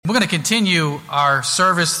We're going to continue our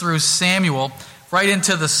service through Samuel right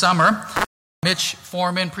into the summer. Mitch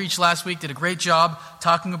Foreman preached last week, did a great job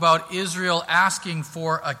talking about Israel asking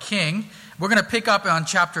for a king. We're going to pick up on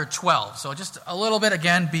chapter 12. So just a little bit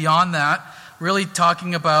again beyond that, really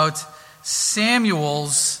talking about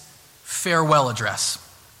Samuel's farewell address.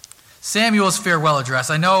 Samuel's farewell address.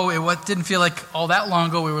 I know it didn't feel like all that long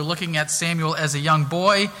ago we were looking at Samuel as a young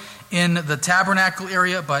boy in the tabernacle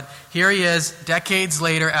area, but here he is decades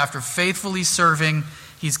later after faithfully serving.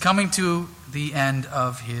 He's coming to the end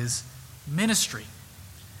of his ministry.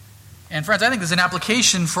 And friends, I think there's an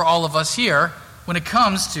application for all of us here when it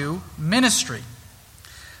comes to ministry.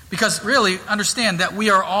 Because really, understand that we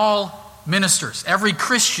are all ministers. Every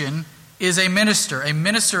Christian is a minister. A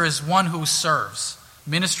minister is one who serves.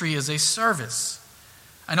 Ministry is a service.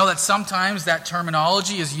 I know that sometimes that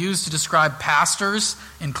terminology is used to describe pastors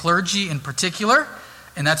and clergy in particular,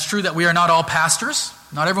 and that's true that we are not all pastors.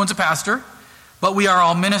 Not everyone's a pastor, but we are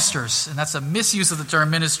all ministers, and that's a misuse of the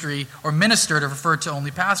term ministry or minister to refer to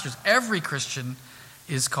only pastors. Every Christian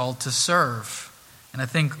is called to serve. And I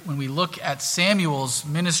think when we look at Samuel's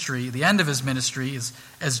ministry, the end of his ministry is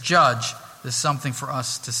as judge, there's something for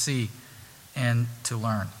us to see and to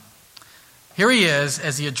learn. Here he is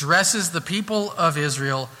as he addresses the people of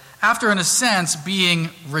Israel after, in a sense, being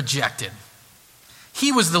rejected.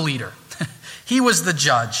 He was the leader. He was the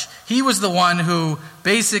judge. He was the one who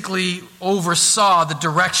basically oversaw the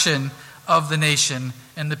direction of the nation.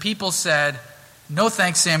 And the people said, "No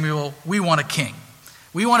thanks, Samuel. We want a king.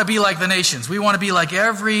 We want to be like the nations. We want to be like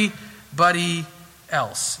everybody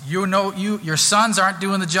else. Your sons aren't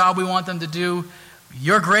doing the job we want them to do.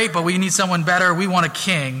 You're great, but we need someone better. We want a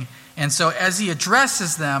king." And so as he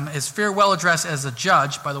addresses them, his farewell address as a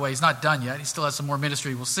judge, by the way, he's not done yet. He still has some more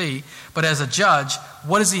ministry, we'll see. But as a judge,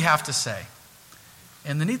 what does he have to say?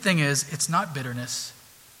 And the neat thing is, it's not bitterness.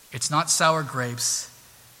 It's not sour grapes.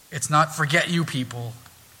 It's not forget you people.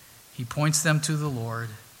 He points them to the Lord.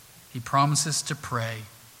 He promises to pray.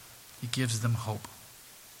 He gives them hope.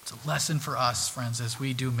 It's a lesson for us, friends, as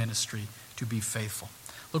we do ministry, to be faithful.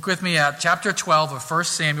 Look with me at chapter 12 of 1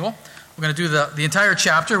 Samuel. We're going to do the entire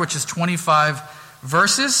chapter, which is 25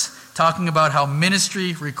 verses, talking about how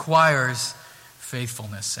ministry requires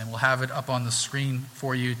faithfulness. And we'll have it up on the screen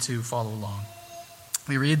for you to follow along.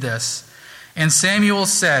 We read this. "And Samuel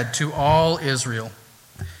said to all Israel,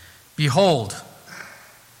 'Behold,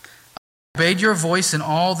 I obeyed your voice in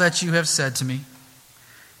all that you have said to me,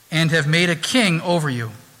 and have made a king over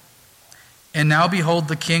you. And now behold,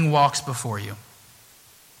 the king walks before you.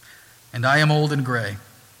 And I am old and gray.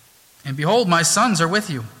 And behold, my sons are with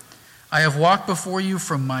you. I have walked before you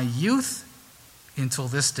from my youth until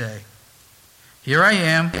this day. Here I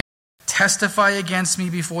am. Testify against me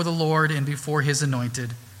before the Lord and before his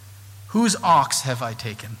anointed. Whose ox have I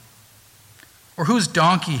taken? Or whose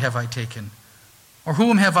donkey have I taken? Or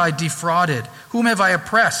whom have I defrauded? Whom have I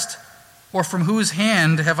oppressed? Or from whose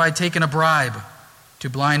hand have I taken a bribe to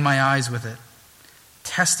blind my eyes with it?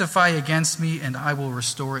 Testify against me, and I will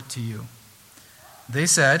restore it to you.' They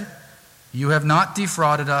said, 'You have not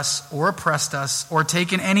defrauded us, or oppressed us, or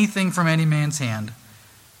taken anything from any man's hand.'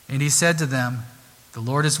 And he said to them, 'The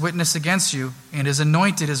Lord is witness against you, and his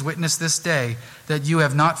anointed is witness this day, that you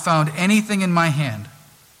have not found anything in my hand.'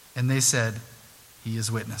 And they said, 'He is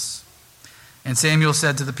witness.' And Samuel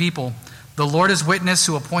said to the people, 'The Lord is witness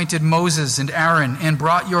who appointed Moses and Aaron, and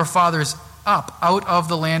brought your fathers up out of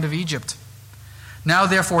the land of Egypt. Now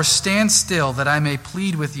therefore stand still, that I may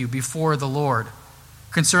plead with you before the Lord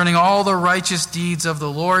concerning all the righteous deeds of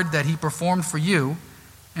the Lord that he performed for you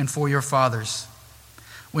and for your fathers.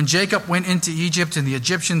 When Jacob went into Egypt and the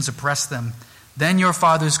Egyptians oppressed them, then your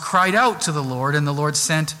fathers cried out to the Lord, and the Lord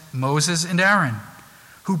sent Moses and Aaron,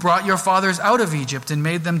 who brought your fathers out of Egypt and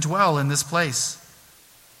made them dwell in this place.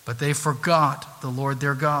 But they forgot the Lord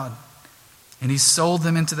their God, and he sold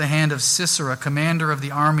them into the hand of Sisera, commander of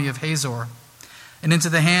the army of Hazor, and into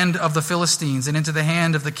the hand of the Philistines, and into the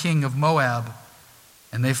hand of the king of Moab.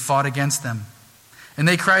 And they fought against them. And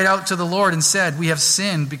they cried out to the Lord and said, 'We have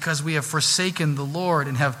sinned because we have forsaken the Lord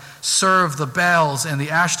and have served the Baals and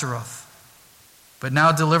the Ashtaroth. But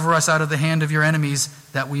now deliver us out of the hand of your enemies,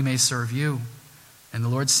 that we may serve you.' And the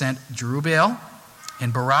Lord sent Jerubbaal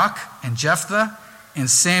and Barak and Jephthah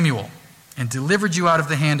and Samuel, and delivered you out of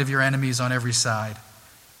the hand of your enemies on every side.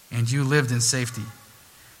 And you lived in safety.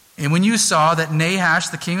 And when you saw that Nahash,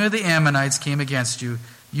 the king of the Ammonites, came against you,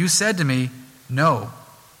 you said to me, 'No,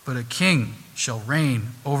 but a king shall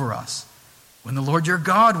reign over us,' when the Lord your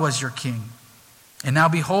God was your king. And now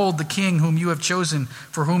behold, the king whom you have chosen,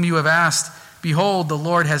 for whom you have asked, behold, the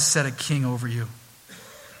Lord has set a king over you.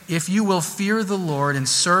 if you will fear the Lord and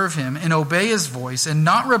serve him and obey his voice and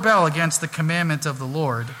not rebel against the commandment of the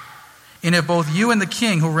Lord, and if both you and the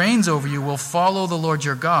king who reigns over you will follow the Lord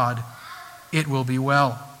your God, it will be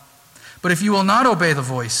well. But if you will not obey the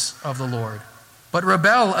voice of the Lord, but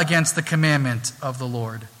rebel against the commandment of the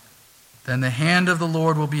Lord, then the hand of the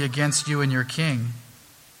Lord will be against you and your king.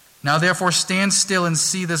 Now therefore stand still and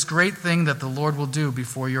see this great thing that the Lord will do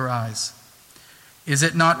before your eyes. Is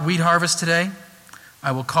it not wheat harvest today?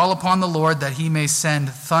 I will call upon the Lord that he may send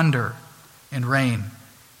thunder and rain,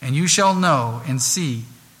 and you shall know and see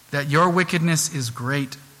that your wickedness is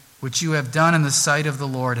great, which you have done in the sight of the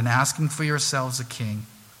Lord, in asking for yourselves a king.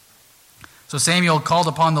 So Samuel called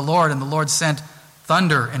upon the Lord, and the Lord sent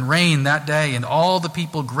thunder and rain that day, and all the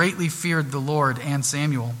people greatly feared the Lord and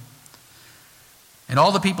Samuel. And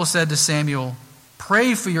all the people said to Samuel,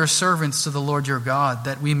 "Pray for your servants to the Lord your God,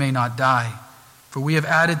 that we may not die. For we have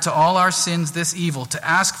added to all our sins this evil, to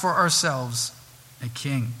ask for ourselves a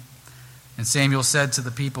king." And Samuel said to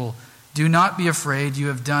the people, "Do not be afraid, you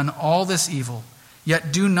have done all this evil.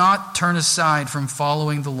 Yet do not turn aside from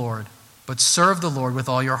following the Lord, but serve the Lord with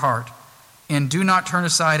all your heart. And do not turn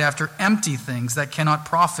aside after empty things that cannot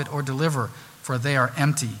profit or deliver, for they are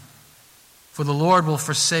empty. For the Lord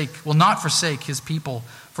will not forsake his people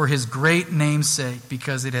for his great name's sake,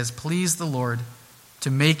 because it has pleased the Lord to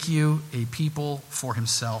make you a people for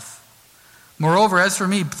himself. Moreover, as for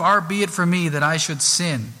me, far be it from me that I should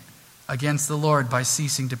sin against the Lord by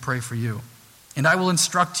ceasing to pray for you. And I will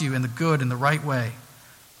instruct you in the good and the right way.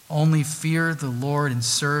 Only fear the Lord and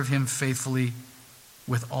serve him faithfully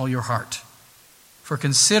with all your heart. For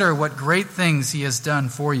consider what great things he has done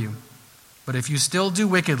for you. But if you still do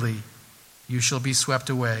wickedly, you shall be swept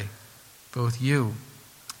away, both you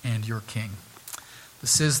and your king."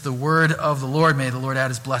 This is the word of the Lord. May the Lord add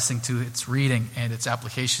his blessing to its reading and its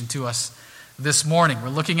application to us this morning. We're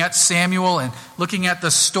looking at Samuel and looking at the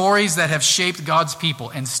stories that have shaped God's people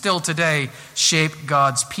and still today shape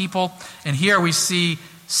God's people. And here we see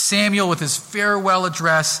Samuel with his farewell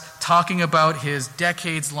address talking about his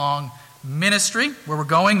decades-long ministry. Where we're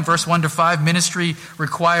going, verse 1 to 5, ministry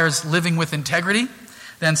requires living with integrity.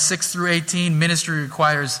 Then 6 through 18, ministry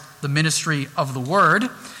requires the ministry of the word.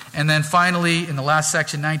 And then finally, in the last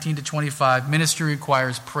section, 19 to 25, ministry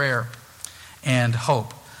requires prayer and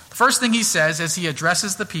hope. The first thing he says as he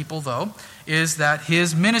addresses the people, though, is that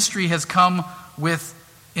his ministry has come with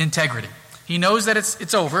integrity. He knows that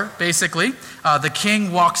it's over, basically. The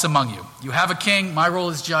king walks among you. You have a king. My role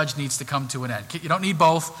as judge needs to come to an end. You don't need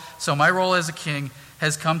both, so my role as a king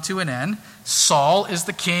has come to an end. Saul is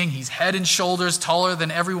the king. He's head and shoulders taller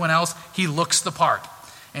than everyone else. He looks the part,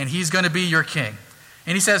 and he's going to be your king.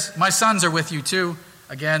 And he says, my sons are with you too.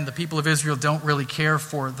 Again, the people of Israel don't really care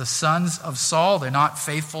for the sons of Saul. They're not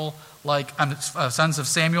faithful like sons of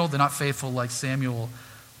Samuel. They're not faithful like Samuel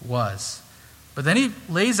was. But then he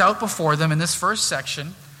lays out before them in this first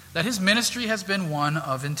section that his ministry has been one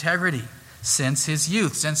of integrity since his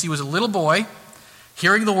youth, since he was a little boy,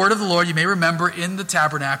 hearing the word of the Lord, you may remember, in the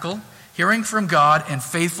tabernacle, hearing from God and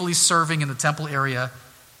faithfully serving in the temple area.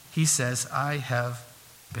 He says, I have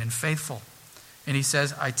been faithful. And he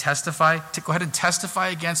says, I testify, go ahead and testify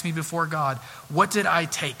against me before God. What did I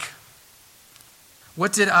take? Whom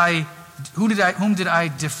did I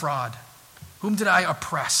defraud? Whom did I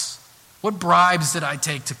oppress? What bribes did I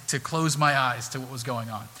take to close my eyes to what was going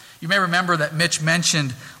on? You may remember that Mitch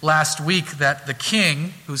mentioned last week that the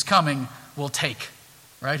king who's coming will take,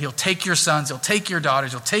 right? He'll take your sons, he'll take your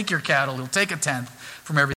daughters, he'll take your cattle, he'll take a tenth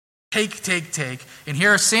from everything. Take. And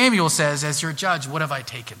here Samuel says, as your judge, what have I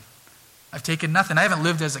taken? I've taken nothing. I haven't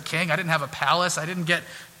lived as a king. I didn't have a palace. I didn't get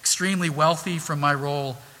extremely wealthy from my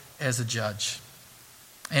role as a judge.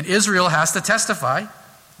 And Israel has to testify,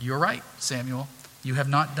 you're right, Samuel. You have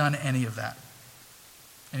not done any of that.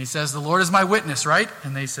 And he says, the Lord is my witness, right?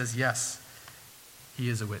 And they says, yes, he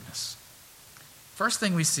is a witness. First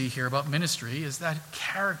thing we see here about ministry is that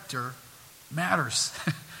character matters.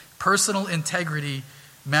 Personal integrity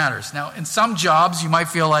matters. Now, in some jobs, you might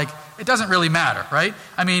feel like it doesn't really matter, right?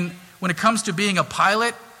 I mean, when it comes to being a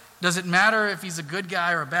pilot, does it matter if he's a good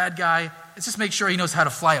guy or a bad guy? Let's just make sure he knows how to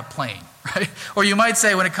fly a plane, right? Or you might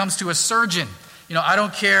say when it comes to a surgeon, I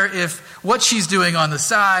don't care if what she's doing on the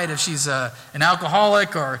side, if she's an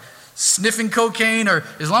alcoholic or sniffing cocaine, or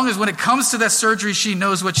as long as when it comes to that surgery, she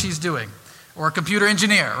knows what she's doing. Or a computer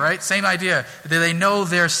engineer, right? Same idea. They know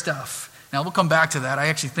their stuff. Now, we'll come back to that. I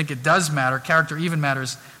actually think it does matter. Character even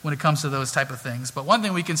matters when it comes to those type of things. But one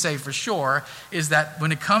thing we can say for sure is that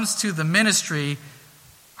when it comes to the ministry,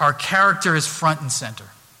 our character is front and center.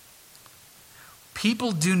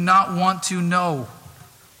 People do not want to know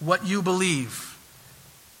what you believe.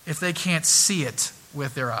 if they can't see it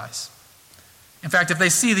with their eyes. In fact, if they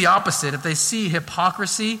see the opposite, if they see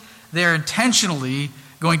hypocrisy, they're intentionally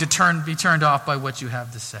going to be turned off by what you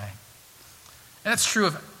have to say. And that's true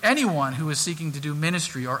of anyone who is seeking to do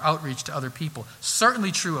ministry or outreach to other people.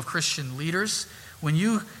 Certainly true of Christian leaders. When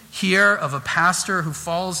you hear of a pastor who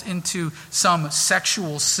falls into some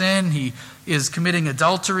sexual sin, he is committing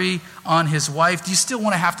adultery on his wife, do you still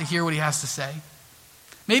want to have to hear what he has to say?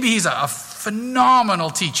 Maybe he's a phenomenal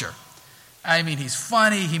teacher. I mean, he's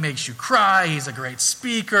funny, he makes you cry, he's a great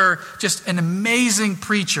speaker, just an amazing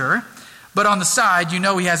preacher. But on the side, you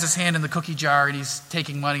know he has his hand in the cookie jar and he's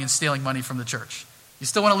taking money and stealing money from the church. You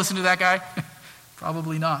still want to listen to that guy?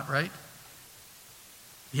 Probably not, right?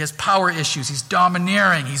 He has power issues, he's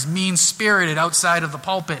domineering, he's mean-spirited outside of the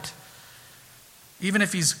pulpit. Even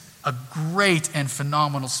if he's a great and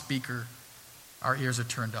phenomenal speaker, our ears are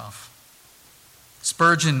turned off.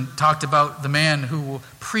 Spurgeon talked about the man who will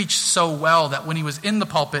preach so well that when he was in the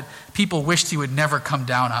pulpit, people wished he would never come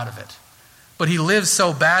down out of it. But he lived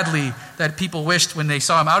so badly that people wished when they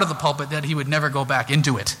saw him out of the pulpit that he would never go back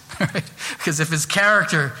into it. Right? Because if his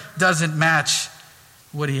character doesn't match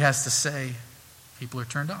what he has to say, people are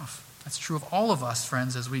turned off. That's true of all of us,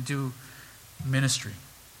 friends, as we do ministry.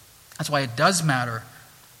 That's why it does matter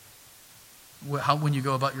when you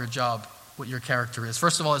go about your job, what your character is.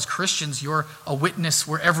 First of all, as Christians, you're a witness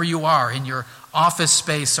wherever you are, in your office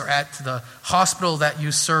space or at the hospital that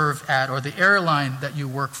you serve at or the airline that you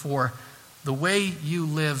work for. The way you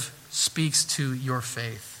live speaks to your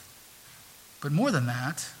faith. But more than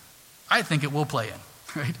that, I think it will play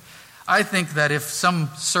in, right? I think that if some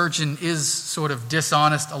surgeon is sort of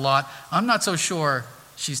dishonest a lot, I'm not so sure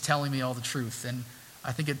she's telling me all the truth. And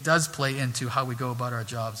I think it does play into how we go about our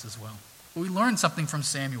jobs as well. But we learn something from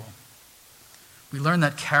Samuel. We learn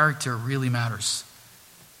that character really matters.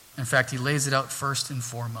 In fact, he lays it out first and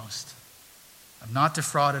foremost. I've not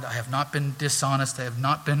defrauded. I have not been dishonest. I have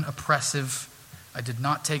not been oppressive. I did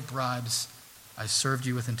not take bribes. I served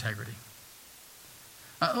you with integrity.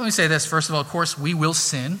 Let me say this. First of all, of course, we will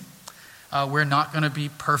sin. We're not going to be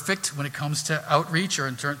perfect when it comes to outreach or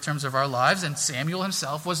in terms of our lives. And Samuel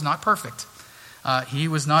himself was not perfect. He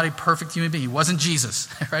was not a perfect human being. He wasn't Jesus,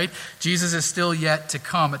 right? Jesus is still yet to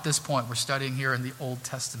come at this point. We're studying here in the Old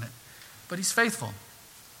Testament. But he's faithful.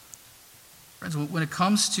 Friends, when it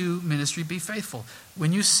comes to ministry, be faithful.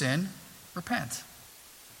 When you sin, repent.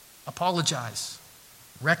 Apologize.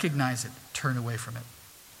 Recognize it. Turn away from it.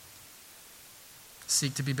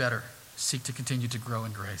 Seek to be better. Seek to continue to grow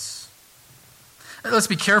in grace. Let's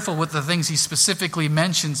be careful with the things he specifically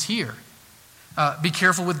mentions here. Be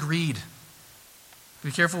careful with greed.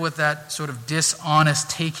 Be careful with that sort of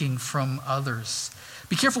dishonest taking from others.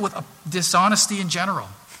 Be careful with dishonesty in general.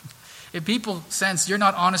 If people sense you're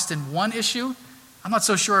not honest in one issue, I'm not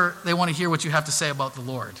so sure they want to hear what you have to say about the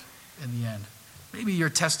Lord in the end. Maybe your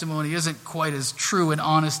testimony isn't quite as true and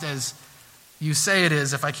honest as you say it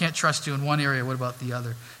is. If I can't trust you in one area, what about the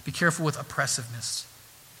other? Be careful with oppressiveness,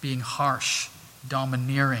 being harsh,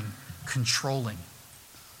 domineering, controlling.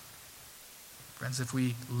 Friends, if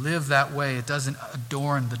we live that way, it doesn't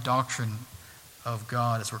adorn the doctrine of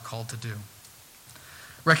God as we're called to do.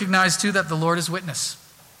 Recognize, too, that the Lord is witness.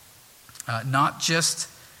 Don't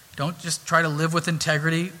just try to live with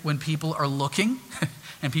integrity when people are looking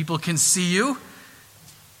and people can see you.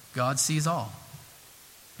 God sees all.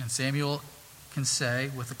 And Samuel can say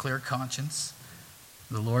with a clear conscience,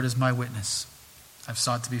 the Lord is my witness. I've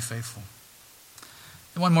sought to be faithful.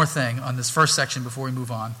 And one more thing on this first section before we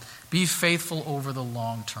move on. Be faithful over the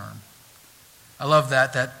long term. I love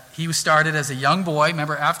that he started as a young boy.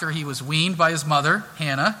 Remember, after he was weaned by his mother,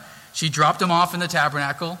 Hannah, she dropped him off in the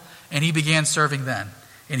tabernacle, and he began serving then.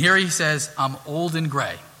 And here he says, I'm old and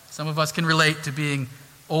gray. Some of us can relate to being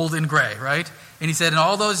old and gray, right? And he said, in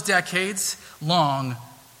all those decades long,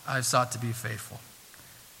 I've sought to be faithful.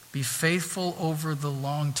 Be faithful over the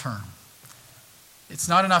long term. It's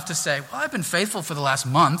not enough to say, well, I've been faithful for the last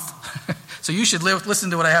month, so you should listen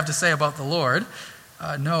to what I have to say about the Lord.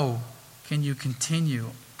 No, can you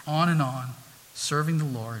continue on and on, serving the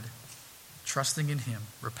Lord, trusting in Him,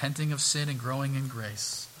 repenting of sin and growing in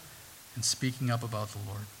grace, and speaking up about the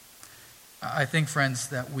Lord? I think, friends,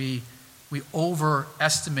 that we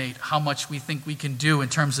overestimate how much we think we can do in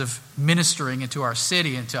terms of ministering into our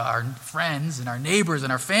city, into our friends and our neighbors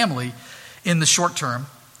and our family in the short term.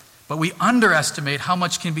 But we underestimate how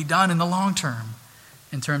much can be done in the long term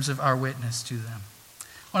in terms of our witness to them.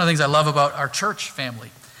 One of the things I love about our church family,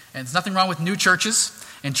 and there's nothing wrong with new churches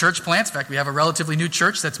and church plants. In fact, we have a relatively new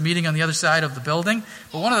church that's meeting on the other side of the building.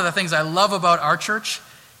 But one of the things I love about our church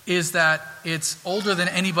is that it's older than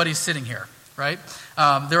anybody sitting here, right?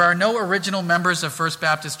 There are no original members of First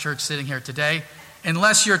Baptist Church sitting here today,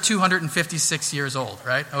 unless you're 256 years old,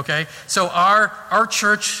 right? Okay? So our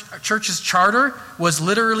church's charter was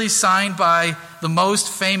literally signed by the most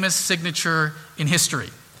famous signature in history.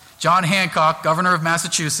 John Hancock, governor of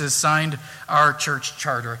Massachusetts, signed our church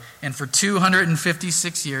charter. And for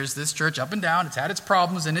 256 years, this church, up and down, it's had its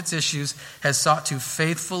problems and its issues, has sought to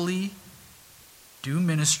faithfully do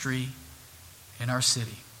ministry in our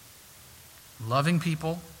city. Loving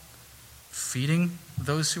people, feeding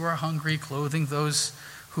those who are hungry, clothing those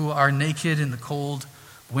who are naked in the cold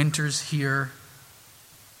winters here,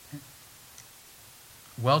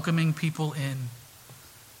 welcoming people in,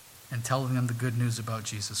 and telling them the good news about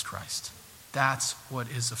Jesus Christ. That's what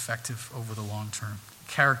is effective over the long term.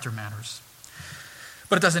 Character matters.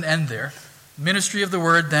 But it doesn't end there. Ministry of the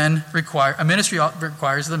word then requires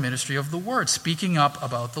the ministry of the word, speaking up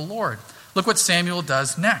about the Lord. Look what Samuel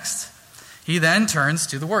does next. He then turns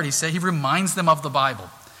to the word. He reminds them of the Bible.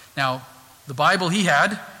 Now, the Bible he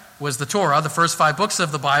had was the Torah, the first 5 books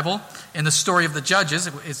of the Bible, and the story of the Judges.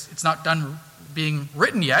 It's not done being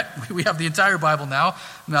written yet. We have the entire Bible now,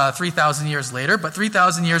 3,000 years later. But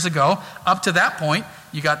 3,000 years ago, up to that point,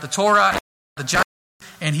 you got the Torah, the Judges,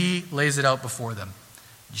 and he lays it out before them.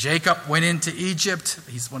 Jacob went into Egypt.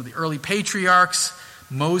 He's one of the early patriarchs.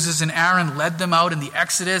 Moses and Aaron led them out in the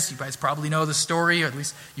Exodus. You guys probably know the story, or at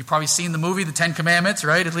least you've probably seen the movie, The Ten Commandments,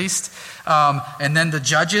 right, at least. And then the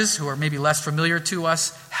Judges, who are maybe less familiar to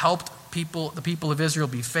us, helped the people of Israel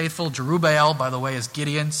be faithful. Jerubbaal, by the way, is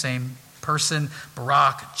Gideon, same person.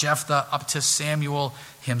 Barak, Jephthah, up to Samuel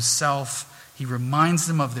himself. He reminds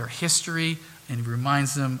them of their history, and he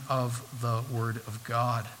reminds them of the word of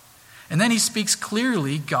God. And then he speaks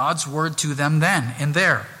clearly God's word to them then and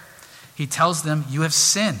there. He tells them, you have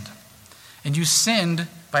sinned. And you sinned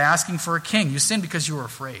by asking for a king. You sinned because you were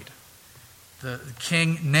afraid. The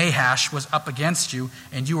king Nahash was up against you,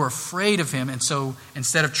 and you were afraid of him. And so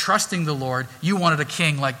instead of trusting the Lord, you wanted a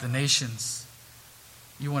king like the nations.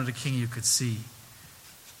 You wanted a king you could see.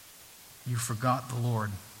 You forgot the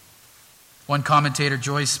Lord. One commentator,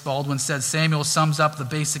 Joyce Baldwin, said Samuel sums up the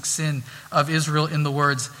basic sin of Israel in the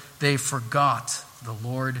words, they forgot the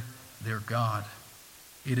Lord their God.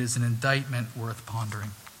 It is an indictment worth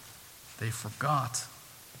pondering. They forgot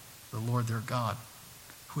the Lord their God,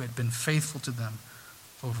 who had been faithful to them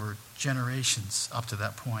over generations up to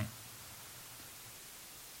that point.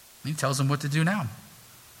 And he tells them what to do now.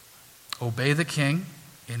 Obey the king,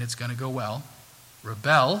 and it's going to go well.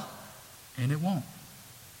 Rebel, and it won't.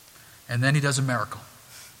 And then he does a miracle.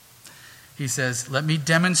 He says, let me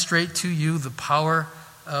demonstrate to you the power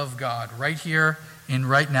of God right here and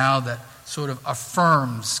right now that sort of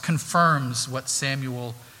confirms what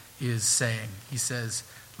Samuel is saying. He says,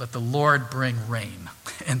 let the Lord bring rain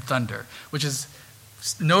and thunder, which is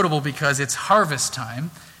notable because it's harvest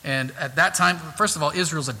time. And at that time, first of all,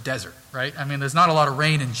 Israel's a desert, right? I mean, there's not a lot of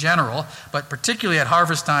rain in general, but particularly at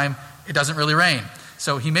harvest time, it doesn't really rain.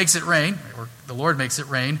 So he makes it rain, or the Lord makes it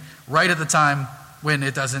rain, right at the time when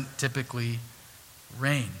it doesn't typically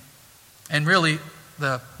rain. And really,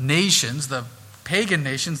 the nations, the pagan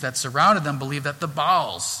nations that surrounded them, believed that the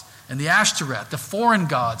Baals and the Ashtoreth, the foreign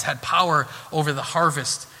gods, had power over the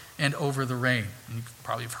harvest and over the rain. And you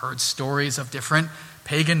probably have heard stories of different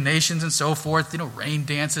pagan nations and so forth, rain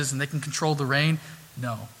dances, and they can control the rain.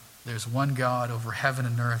 No, there's one God over heaven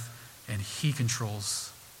and earth, and he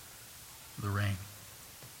controls the rain.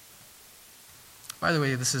 By the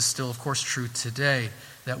way, this is still, of course, true today,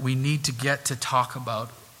 that we need to get to talk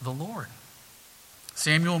about the Lord.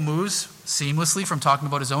 Samuel moves seamlessly from talking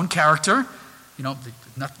about his own character.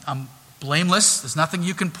 I'm blameless. There's nothing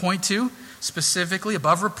you can point to specifically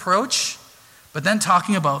above reproach. But then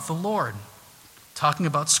talking about the Lord, talking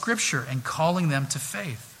about Scripture and calling them to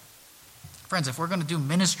faith. Friends, if we're going to do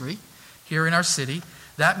ministry here in our city,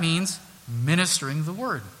 that means ministering the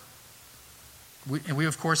Word. We,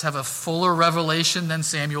 of course, have a fuller revelation than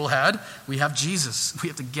Samuel had. We have Jesus. We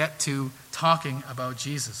have to get to talking about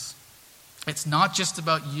Jesus. It's not just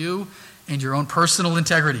about you and your own personal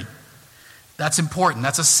integrity. That's important.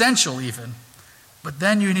 That's essential even. But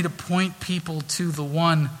then you need to point people to the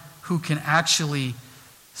one who can actually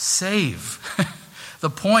save. The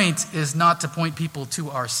point is not to point people to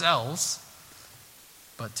ourselves,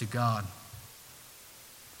 but to God.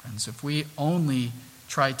 And so if we only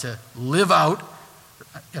try to live out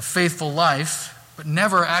a faithful life, but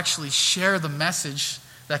never actually share the message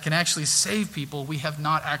that can actually save people, we have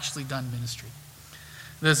not actually done ministry.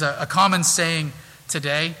 There's a common saying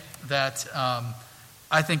today that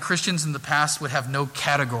I think Christians in the past would have no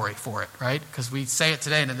category for it, right? Because we say it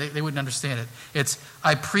today and they wouldn't understand it. It's,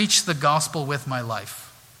 I preach the gospel with my life.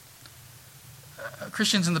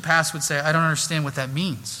 Christians in the past would say, I don't understand what that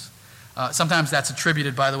means. Sometimes that's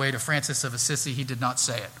attributed, by the way, to Francis of Assisi. He did not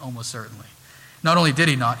say it, almost certainly. Not only did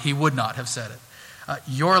he not, he would not have said it.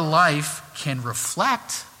 Your life can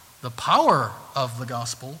reflect the power of the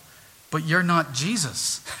gospel, but you're not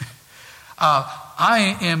Jesus.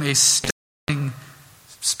 I am a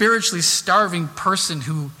spiritually starving person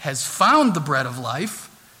who has found the bread of life,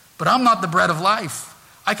 but I'm not the bread of life.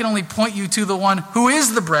 I can only point you to the one who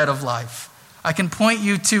is the bread of life. I can point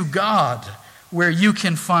you to God, where you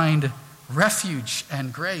can find refuge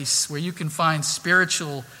and grace, where you can find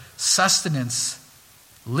spiritual sustenance.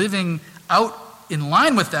 Living out in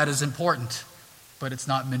line with that is important, but it's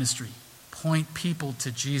not ministry. Point people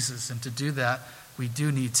to Jesus, and to do that, we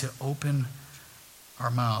do need to open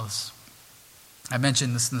our mouths. I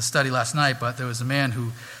mentioned this in the study last night, but there was a man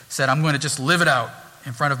who said, I'm going to just live it out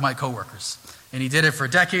in front of my coworkers. And he did it for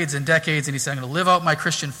decades and decades, and he said, I'm going to live out my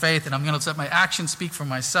Christian faith, and I'm going to let my actions speak for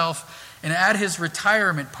myself. And at his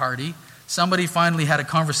retirement party, somebody finally had a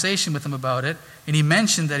conversation with him about it, and he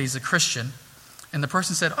mentioned that he's a Christian. And the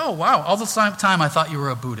person said, oh, wow, all the time I thought you were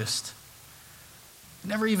a Buddhist.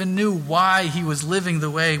 Never even knew why he was living the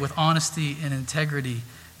way with honesty and integrity,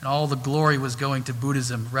 and all the glory was going to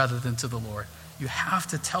Buddhism rather than to the Lord. You have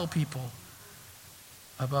to tell people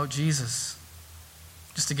about Jesus.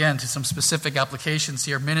 Just again, to some specific applications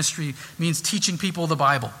here. Ministry means teaching people the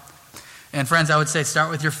Bible. And friends, I would say start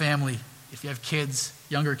with your family. If you have kids,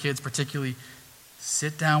 younger kids particularly,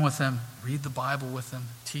 sit down with them, read the Bible with them,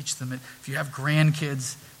 teach them. If you have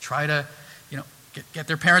grandkids, try to, get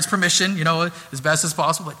their parents' permission, as best as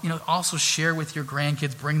possible. But, also share with your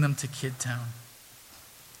grandkids, bring them to Kid Town.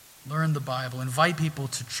 Learn the Bible, invite people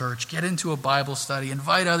to church, get into a Bible study,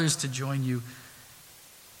 invite others to join you.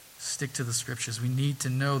 Stick to the scriptures. We need to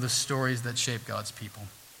know the stories that shape God's people.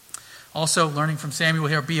 Also, learning from Samuel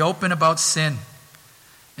here, be open about sin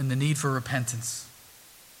and the need for repentance.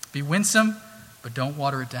 Be winsome, but don't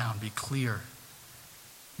water it down. Be clear.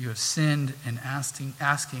 You have sinned and asking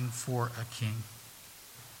for a king.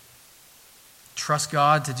 Trust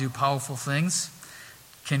God to do powerful things.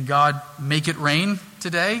 Can God make it rain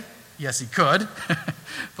today? Yes, he could.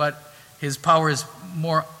 But his power is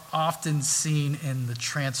more often seen in the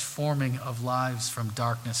transforming of lives from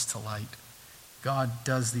darkness to light. God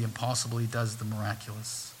does the impossible. He does the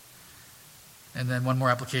miraculous. And then one more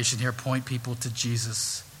application here. Point people to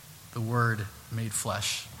Jesus, the Word made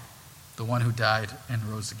flesh, the one who died and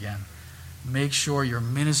rose again. Make sure your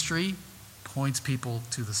ministry points people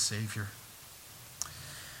to the Savior.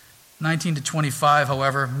 19 to 25,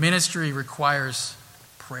 however, ministry requires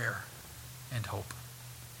prayer and hope.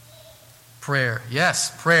 Prayer.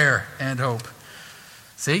 Yes, prayer and hope.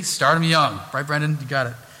 See, start them young. Right, Brendan? You got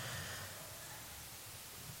it.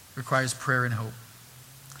 Requires prayer and hope.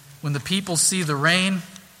 When the people see the rain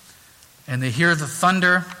and they hear the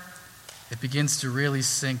thunder, it begins to really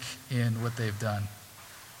sink in what they've done.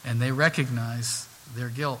 And they recognize their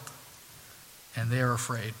guilt, and they are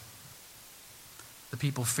afraid. The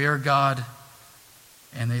people fear God,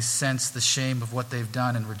 and they sense the shame of what they've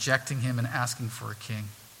done in rejecting him and asking for a king.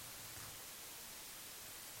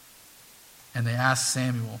 And they ask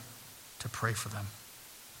Samuel to pray for them.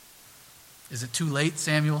 Is it too late,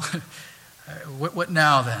 Samuel? What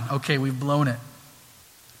now then? Okay, we've blown it.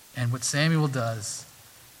 And what Samuel does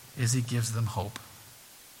is he gives them hope.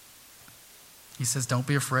 He says, don't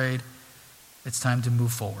be afraid. It's time to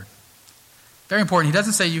move forward. Very important. He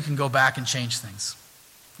doesn't say you can go back and change things.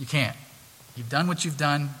 You can't. You've done what you've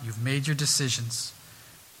done. You've made your decisions.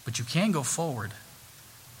 But you can go forward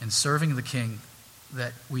in serving the king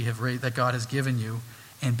that that God has given you,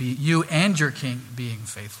 and be you and your king being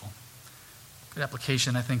faithful. Good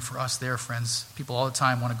application, I think, for us there, friends. People all the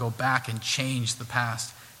time want to go back and change the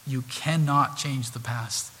past. You cannot change the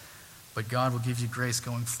past, but God will give you grace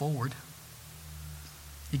going forward.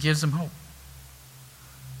 He gives them hope.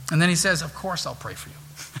 And then he says, of course I'll pray for you.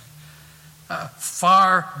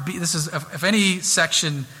 If any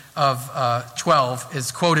section of 12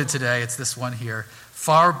 is quoted today, it's this one here.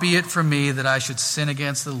 Far be it from me that I should sin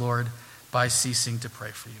against the Lord by ceasing to pray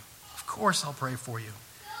for you. Of course I'll pray for you.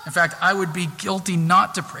 In fact, I would be guilty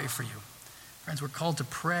not to pray for you. Friends, we're called to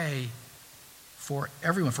pray for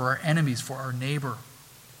everyone, for our enemies, for our neighbor,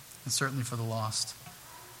 and certainly for the lost.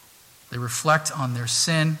 They reflect on their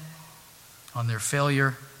sin, on their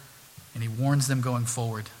failure, and he warns them going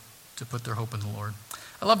forward to put their hope in the Lord.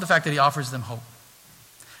 I love the fact that he offers them hope.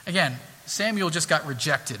 Again, Samuel just got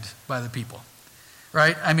rejected by the people,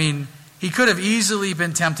 right? I mean, He could have easily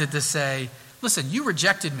been tempted to say, listen, you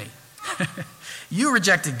rejected me. You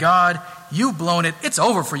rejected God. You've blown it. It's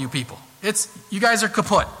over for you people. You guys are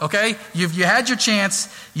kaput, okay? You had your chance.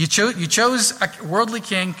 You chose a worldly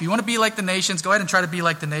king. You want to be like the nations, go ahead and try to be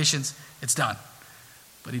like the nations. It's done.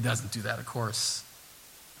 But he doesn't do that, of course.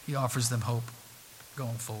 He offers them hope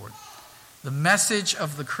going forward. The message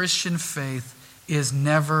of the Christian faith is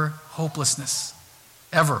never hopelessness.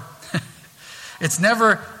 Ever. It's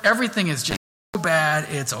never, everything is just so bad,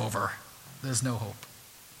 it's over. There's no hope.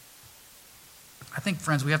 I think,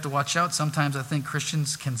 friends, we have to watch out. Sometimes I think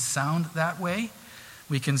Christians can sound that way.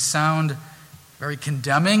 We can sound very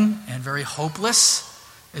condemning and very hopeless,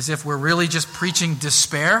 as if we're really just preaching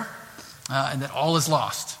despair and that all is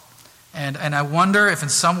lost. And I wonder if in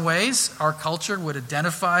some ways our culture would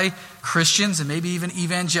identify Christians, and maybe even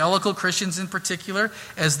evangelical Christians in particular,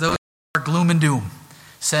 as those who are gloom and doom,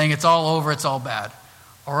 saying it's all over, it's all bad.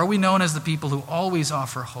 Or are we known as the people who always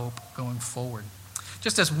offer hope going forward?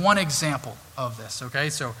 Just as one example of this, okay?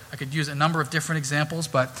 So I could use a number of different examples,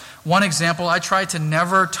 but one example, I try to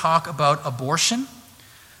never talk about abortion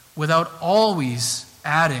without always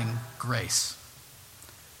adding grace.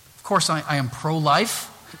 Of course, I am pro-life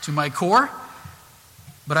to my core,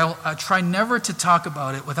 but I try never to talk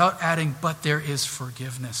about it without adding, but there is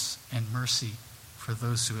forgiveness and mercy for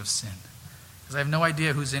those who have sinned. Because I have no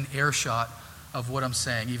idea who's in earshot of what I'm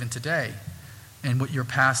saying, even today, and what your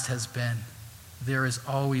past has been. There is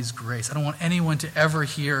always grace. I don't want anyone to ever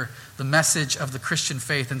hear the message of the Christian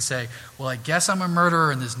faith and say, well, I guess I'm a murderer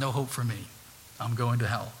and there's no hope for me. I'm going to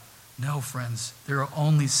hell. No, friends, there are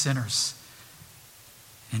only sinners.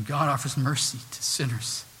 And God offers mercy to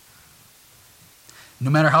sinners. No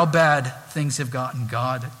matter how bad things have gotten,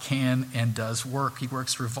 God can and does work. He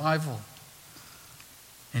works revival.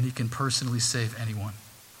 And he can personally save anyone.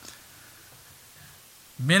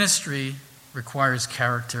 Ministry requires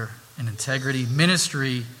character and integrity.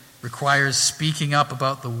 Ministry requires speaking up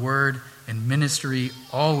about the word, and ministry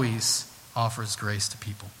always offers grace to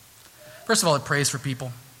people. First of all, it prays for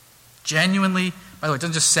people. Genuinely, by the way, it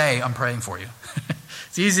doesn't just say, I'm praying for you.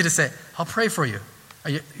 It's easy to say, I'll pray for you.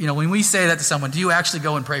 When we say that to someone, do you actually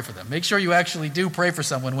go and pray for them? Make sure you actually do pray for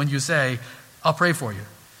someone when you say, I'll pray for you.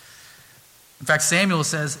 In fact, Samuel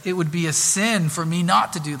says, it would be a sin for me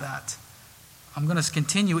not to do that. I'm going to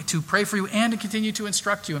continue to pray for you and to continue to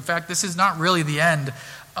instruct you. In fact, this is not really the end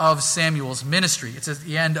of Samuel's ministry. It's at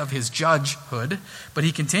the end of his judgehood. But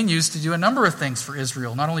he continues to do a number of things for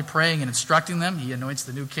Israel, not only praying and instructing them. He anoints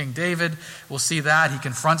the new King David. We'll see that. He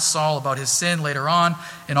confronts Saul about his sin later on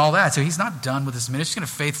and all that. So he's not done with his ministry. He's going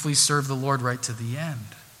to faithfully serve the Lord right to the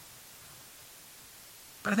end.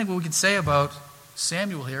 But I think what we could say about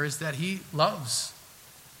Samuel here is that he loves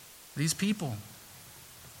these people.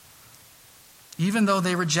 Even though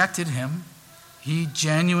they rejected him, he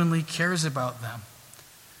genuinely cares about them.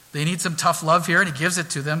 They need some tough love here, and he gives it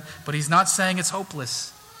to them, but he's not saying it's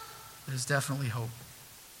hopeless. There's definitely hope.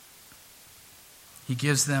 He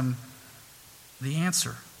gives them the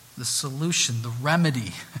answer, the solution, the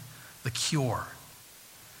remedy, the cure.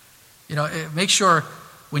 Make sure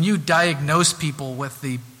when you diagnose people with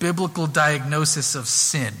the biblical diagnosis of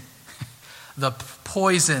sin, the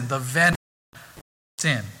poison, the venom of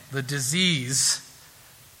sin, the disease,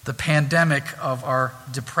 the pandemic of our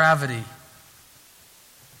depravity,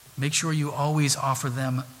 make sure you always offer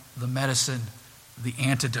them the medicine, the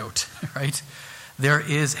antidote, right? There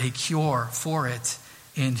is a cure for it,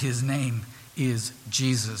 and his name is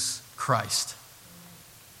Jesus Christ.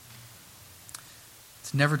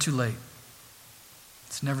 It's never too late.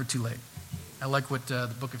 It's never too late. I like what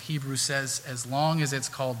the book of Hebrews says, as long as it's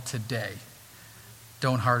called today,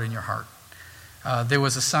 don't harden your heart. There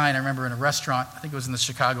was a sign, I remember, in a restaurant, I think it was in the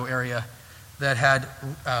Chicago area, that had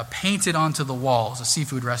painted onto the walls, a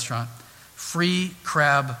seafood restaurant, free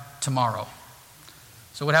crab tomorrow.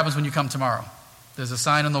 So what happens when you come tomorrow? There's a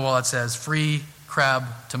sign on the wall that says, free crab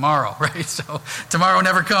tomorrow, right? So tomorrow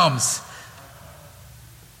never comes.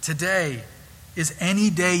 Today is any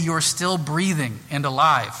day you're still breathing and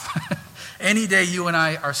alive. Any day you and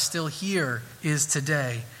I are still here is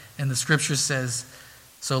today. And the scripture says,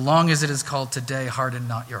 so long as it is called today, harden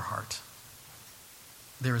not your heart.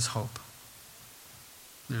 There is hope.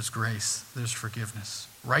 There's grace. There's forgiveness.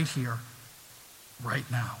 Right here, right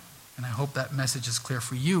now. And I hope that message is clear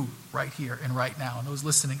for you right here and right now, and those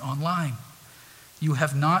listening online. You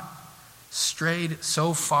have not strayed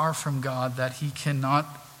so far from God that he cannot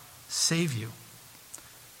save you.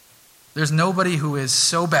 There's nobody who is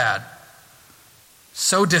so bad,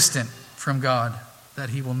 so distant from God, that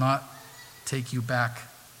he will not take you back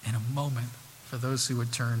in a moment for those who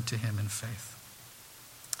would turn to him in faith.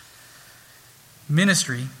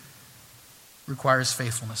 Ministry requires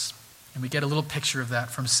faithfulness. And we get a little picture of that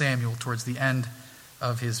from Samuel towards the end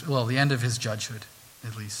of his judgehood,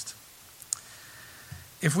 at least.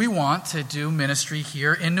 If we want to do ministry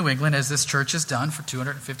here in New England, as this church has done for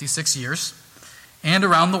 256 years, and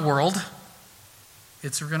around the world,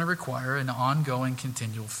 it's going to require an ongoing,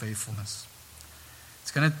 continual faithfulness.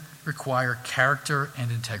 It's going to require character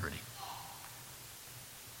and integrity.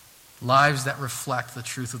 Lives that reflect the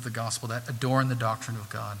truth of the gospel, that adorn the doctrine of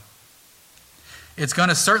God. It's going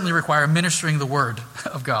to certainly require ministering the word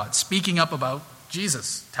of God, speaking up about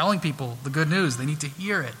Jesus, telling people the good news. They need to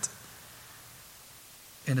hear it.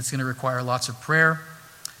 And it's going to require lots of prayer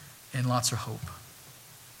and lots of hope.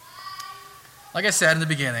 Like I said in the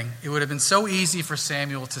beginning, it would have been so easy for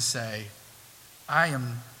Samuel to say,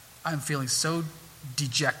 I'm feeling so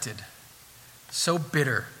dejected, so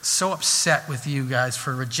bitter, so upset with you guys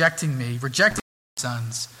for rejecting me, rejecting my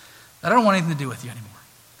sons, that I don't want anything to do with you anymore.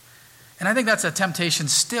 And I think that's a temptation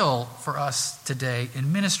still for us today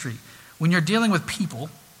in ministry. When you're dealing with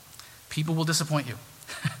people, people will disappoint you.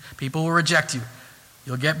 People will reject you.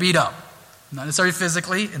 You'll get beat up. Not necessarily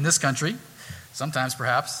physically in this country, sometimes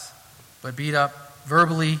perhaps, but beat up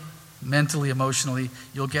verbally, mentally, emotionally.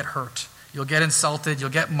 You'll get hurt. You'll get insulted.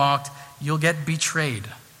 You'll get mocked. You'll get betrayed.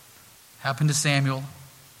 Happened to Samuel.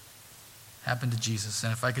 Happened to Jesus.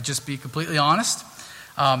 And if I could just be completely honest,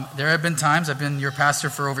 there have been times, I've been your pastor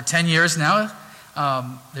for over 10 years now,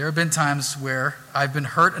 there have been times where I've been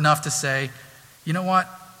hurt enough to say, you know what,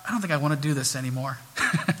 I don't think I want to do this anymore.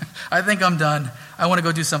 I think I'm done. I want to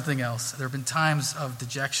go do something else. There have been times of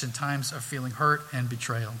dejection, times of feeling hurt and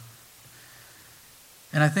betrayal.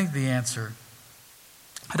 And I think the answer,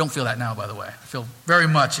 I don't feel that now, by the way. I feel very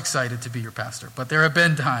much excited to be your pastor, but there have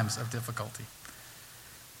been times of difficulty.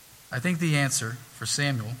 I think the answer for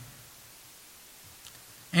Samuel,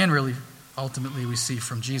 and really ultimately we see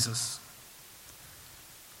from Jesus,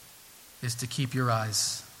 is to keep your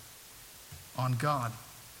eyes on God.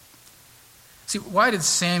 See, why did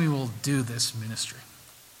Samuel do this ministry?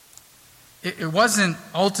 It wasn't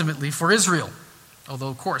ultimately for Israel, although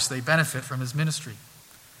of course they benefit from his ministry.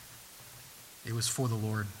 It was for the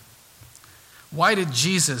Lord. Why did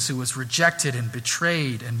Jesus, who was rejected and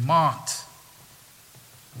betrayed and mocked,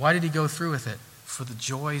 why did he go through with it? For the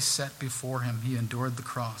joy set before him, he endured the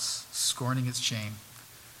cross, scorning its shame,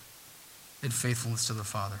 in faithfulness to the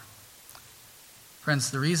Father. Friends,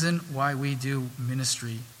 the reason why we do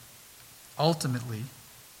ministry ultimately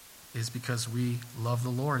is because we love the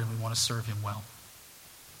Lord and we want to serve him well.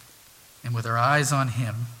 And with our eyes on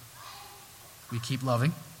him, we keep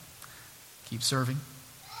loving, keep serving,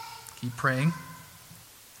 keep praying,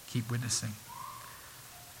 keep witnessing,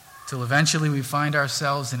 till eventually we find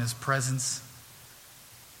ourselves in his presence,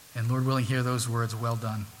 and Lord willing, hear those words, well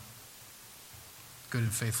done, good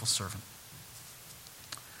and faithful servant.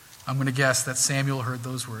 I'm going to guess that Samuel heard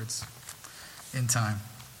those words in time.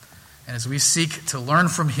 And as we seek to learn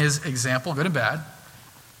from his example, good and bad,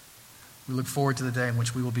 we look forward to the day in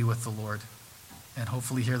which we will be with the Lord and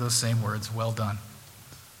hopefully hear those same words, well done,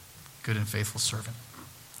 good and faithful servant.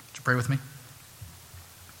 Would you pray with me?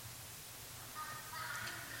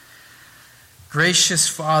 Gracious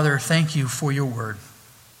Father, thank you for your word.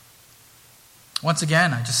 Once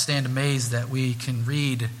again, I just stand amazed that we can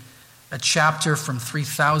read a chapter from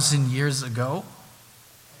 3,000 years ago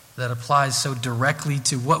that applies so directly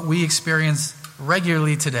to what we experience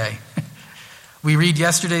regularly today. We read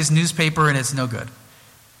yesterday's newspaper and it's no good.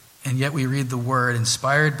 And yet we read the word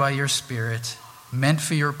inspired by your Spirit, meant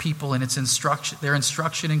for your people and its instruction, their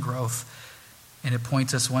instruction and growth. And it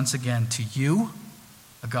points us once again to you,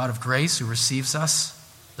 a God of grace who receives us,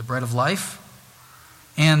 the bread of life,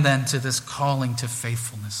 and then to this calling to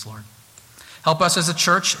faithfulness, Lord. Help us as a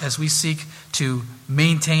church as we seek to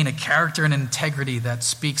maintain a character and integrity that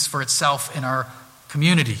speaks for itself in our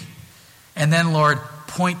community. And then, Lord,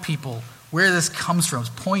 point people where this comes from.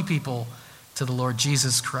 Point people to the Lord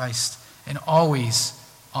Jesus Christ and always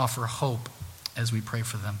offer hope as we pray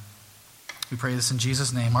for them. We pray this in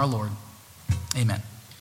Jesus' name, our Lord. Amen.